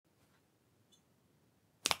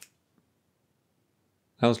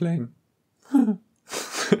That was lame.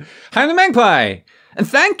 I'm the Magpie, and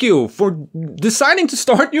thank you for deciding to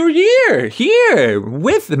start your year here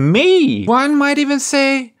with me. One might even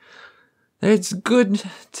say it's good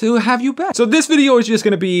to have you back. So this video is just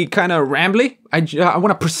gonna be kind of rambly. I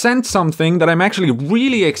want to present something that I'm actually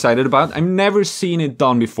really excited about. I've never seen it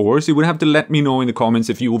done before, so you would have to let me know in the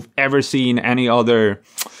comments if you've ever seen any other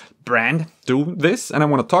brand do this. And I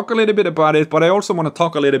want to talk a little bit about it, but I also want to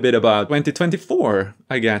talk a little bit about 2024,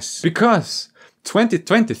 I guess. Because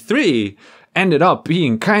 2023 ended up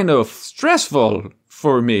being kind of stressful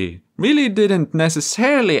for me. Really didn't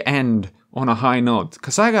necessarily end on a high note,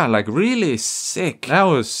 because I got like really sick. That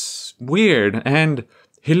was weird and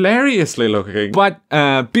hilariously looking. But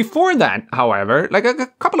before that, however, like a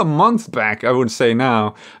couple of months back, I would say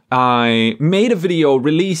now, I made a video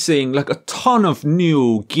releasing like a ton of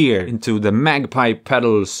new gear into the Magpie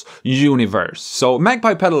Pedals universe. So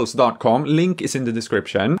magpiepedals.com, link is in the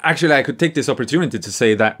description. Actually, I could take this opportunity to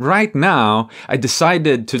say that right now I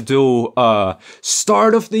decided to do a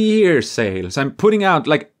start of the year sales. I'm putting out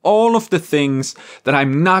like all of the things that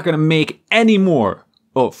I'm not gonna make any more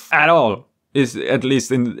of at all. Is at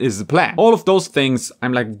least is the plan. All of those things,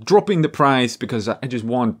 I'm like dropping the price because I just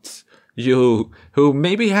want you who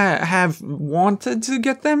maybe have wanted to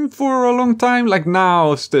get them for a long time, like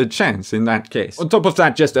now's the chance in that case. On top of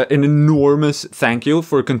that, just an enormous thank you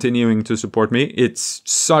for continuing to support me. It's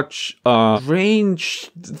such a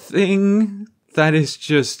strange thing that is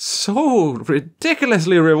just so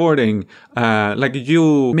ridiculously rewarding. Like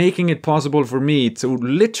you making it possible for me to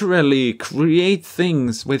literally create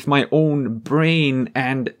things with my own brain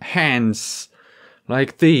and hands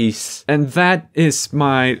like these. And that is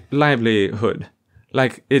my livelihood.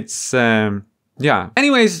 Like it's, yeah.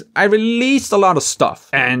 Anyways, I released a lot of stuff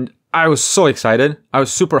and I was so excited. I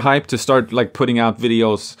was super hyped to start like putting out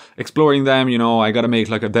videos, exploring them, you know. I gotta make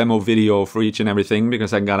like a demo video for each and everything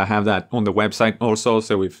because I gotta have that on the website also.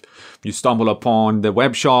 So if you stumble upon the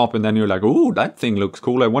web shop and then you're like, ooh, that thing looks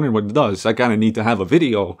cool, I wonder what it does, I kinda need to have a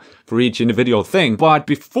video for each individual thing. But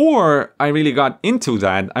before I really got into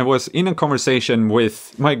that, I was in a conversation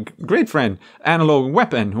with my great friend, Analog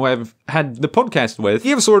Weapon, who I've had the podcast with.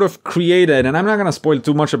 We have sort of created, and I'm not gonna spoil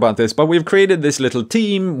too much about this, but we've created this little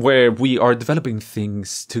team where we are developing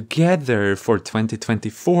things together for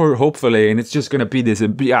 2024, hopefully, and it's just gonna be this,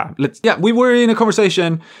 we were in a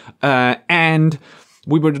conversation, and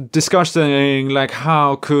we were discussing, like,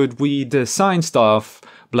 how could we design stuff,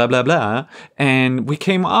 blah, blah, blah, and we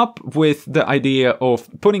came up with the idea of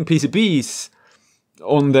putting PCBs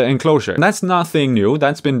on the enclosure. That's nothing new,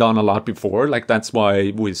 that's been done a lot before, like that's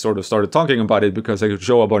why we sort of started talking about it, because I could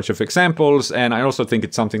show a bunch of examples, and I also think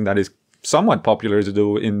it's something that is somewhat popular to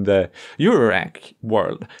do in the Eurorack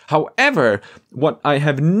world. However, what I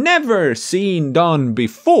have never seen done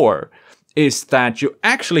before is that you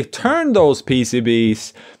actually turn those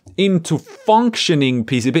PCBs into functioning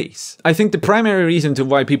PCBs. I think the primary reason to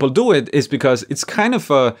why people do it is because it's kind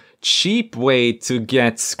of a cheap way to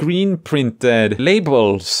get screen printed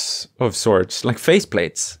labels of sorts, like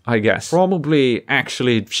faceplates, I guess. Probably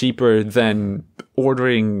actually cheaper than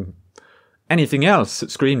ordering anything else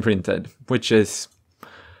screen printed, which is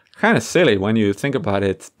kind of silly when you think about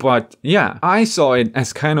it. But yeah, I saw it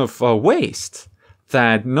as kind of a waste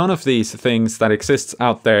that none of these things that exist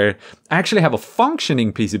out there actually have a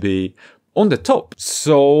functioning PCB on the top.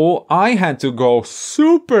 So I had to go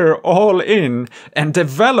super all in and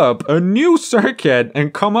develop a new circuit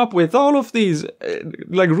and come up with all of these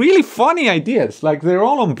like really funny ideas. Like they're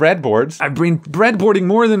all on breadboards. I've been breadboarding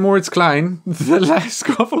more than Moritz Klein the last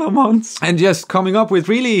couple of months and just coming up with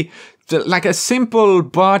really like a simple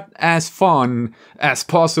but as fun as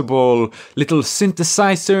possible little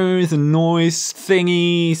synthesizers and noise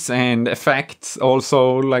thingies and effects,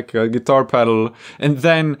 also like a guitar pedal, and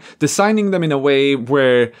then designing them in a way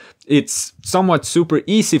where it's somewhat super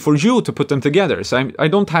easy for you to put them together. So I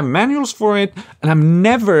don't have manuals for it, and I'm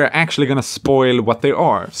never actually gonna spoil what they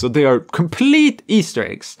are. So they are complete Easter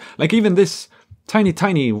eggs. Like even this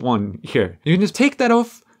tiny one here. You can just take that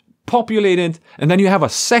off, populate it, and then you have a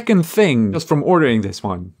second thing just from ordering this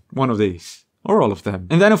one of these, or all of them.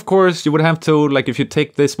 And then of course you would have to, like if you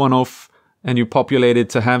take this one off and you populate it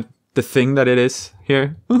to have the thing that it is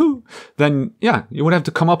here, then yeah, you would have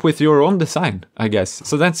to come up with your own design, I guess.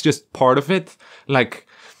 So that's just part of it, like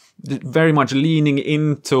very much leaning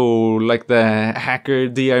into like the hacker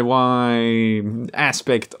DIY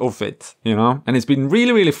aspect of it, you know? And it's been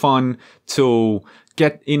really fun to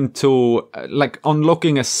get into like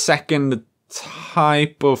unlocking a second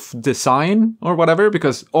type of design or whatever,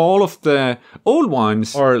 because all of the old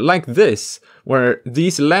ones are like this, where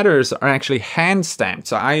these letters are actually hand stamped.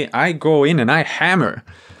 So I go in and I hammer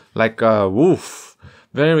like a woof,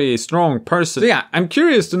 very strong person. So yeah, I'm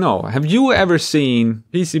curious to know, have you ever seen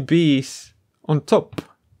PCBs on top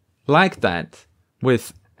like that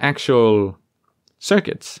with actual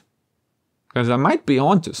circuits? Because I might be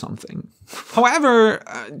onto something. However,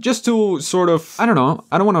 just to sort of, I don't know,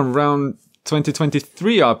 I don't want to round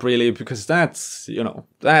 2023 up really, because that's, you know,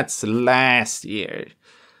 that's last year.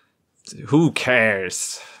 Who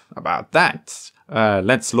cares about that?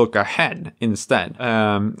 Let's look ahead instead.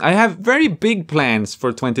 I have very big plans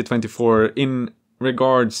for 2024 in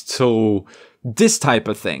regards to this type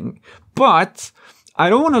of thing. But I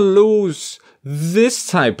don't want to lose this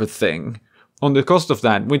type of thing on the cost of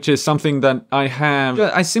that, which is something that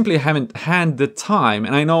I simply haven't had the time.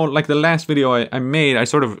 And I know, like the last video I made, I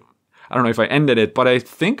don't know if I ended it, but I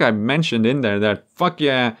think I mentioned in there that, fuck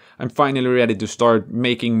yeah, I'm finally ready to start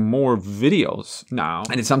making more videos now.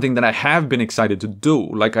 And it's something that I have been excited to do.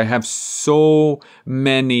 Like, I have so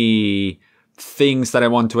many things that I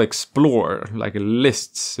want to explore, like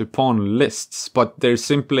lists upon lists, but there's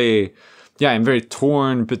simply, yeah, I'm very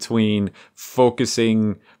torn between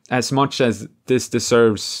focusing as much as this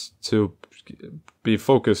deserves to be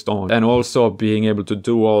focused on, and also being able to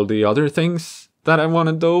do all the other things that I want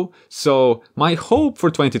to do. So my hope for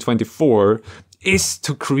 2024 is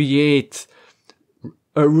to create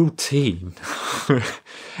a routine.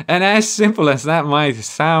 And as simple as that might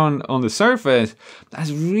sound on the surface,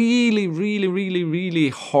 that's really, really, really, really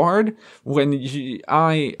hard when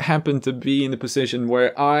I happen to be in the position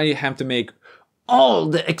where I have to make all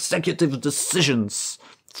the executive decisions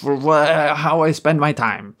for how I spend my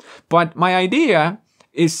time. But my idea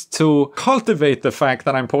is to cultivate the fact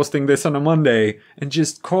that I'm posting this on a Monday and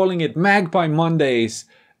just calling it Magpie Mondays,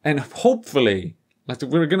 and hopefully, like,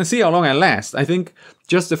 we're gonna see how long I last. I think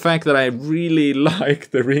just the fact that I really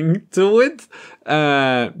like the ring to it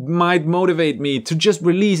might motivate me to just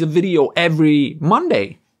release a video every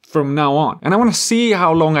Monday from now on. And I want to see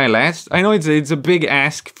how long I last. I know it's a big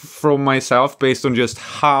ask from myself based on just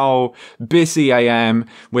how busy I am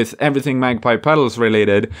with everything Magpie Pedals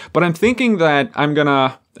related, but I'm thinking that I'm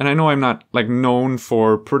gonna, and I know I'm not like known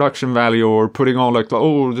for production value or putting all like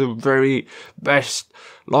the very best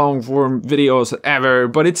long form videos ever,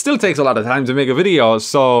 but it still takes a lot of time to make a video.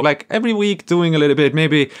 So like every week doing a little bit,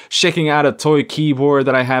 maybe checking out a toy keyboard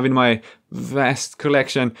that I have in my vast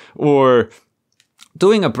collection, or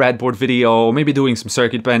doing a breadboard video, maybe doing some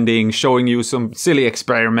circuit bending, showing you some silly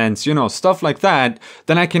experiments, you know, stuff like that.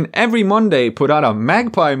 Then I can every Monday put out a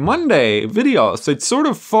Magpie Monday video. So it sort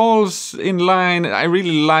of falls in line. I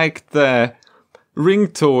really like the ring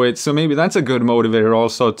to it, so maybe that's a good motivator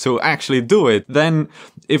also to actually do it. Then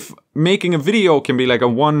if making a video can be like a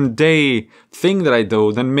one-day thing that I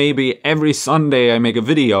do, then maybe every Sunday I make a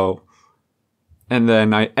video and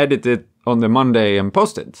then I edit it on the Monday and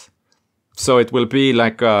post it. So it will be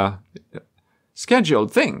like a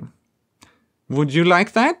scheduled thing. Would you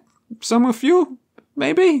like that? Some of you?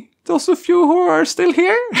 Maybe? Those of you who are still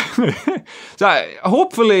here? So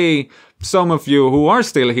hopefully some of you who are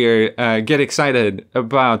still here get excited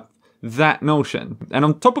about that notion. And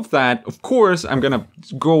on top of that, of course, I'm gonna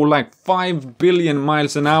go like 5 billion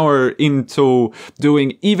miles an hour into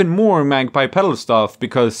doing even more Magpie pedal stuff,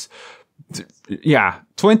 because yeah,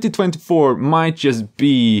 2024 might just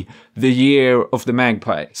be the year of the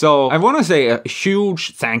Magpie. So I want to say a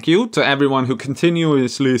huge thank you to everyone who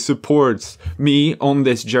continuously supports me on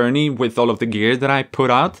this journey with all of the gear that I put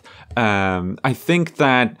out. I think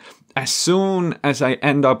that as soon as I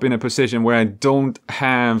end up in a position where I don't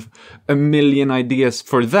have a million ideas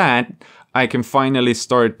for that, I can finally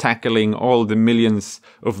start tackling all the millions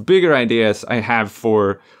of bigger ideas I have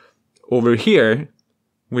for over here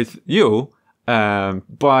with you.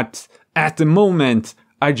 But at the moment,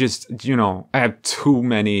 I just, you know, I have too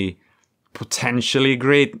many potentially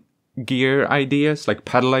great gear ideas, like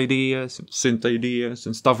pedal ideas, synth ideas,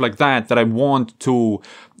 and stuff like that, that I want to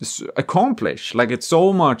accomplish. Like, it's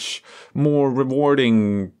so much more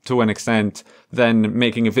rewarding to an extent than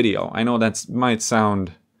making a video. I know that might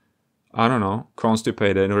sound, I don't know,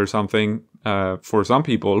 constipated or something for some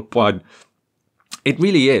people, but it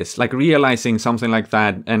really is. Like, realizing something like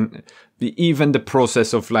that, and even the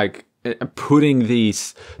process of like putting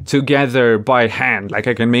these together by hand. Like,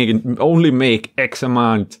 I can only make X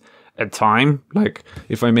amount at time. Like,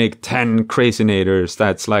 if I make 10 Crazinators,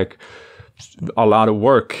 that's like a lot of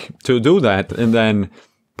work to do that, and then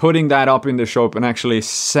putting that up in the shop and actually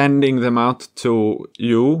sending them out to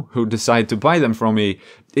you who decide to buy them from me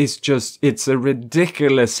is just, it's a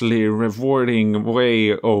ridiculously rewarding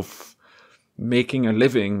way of making a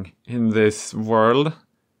living in this world.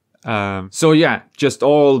 So yeah, just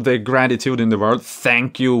all the gratitude in the world.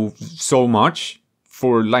 Thank you so much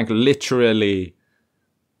for like literally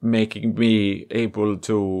making me able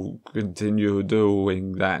to continue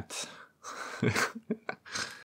doing that.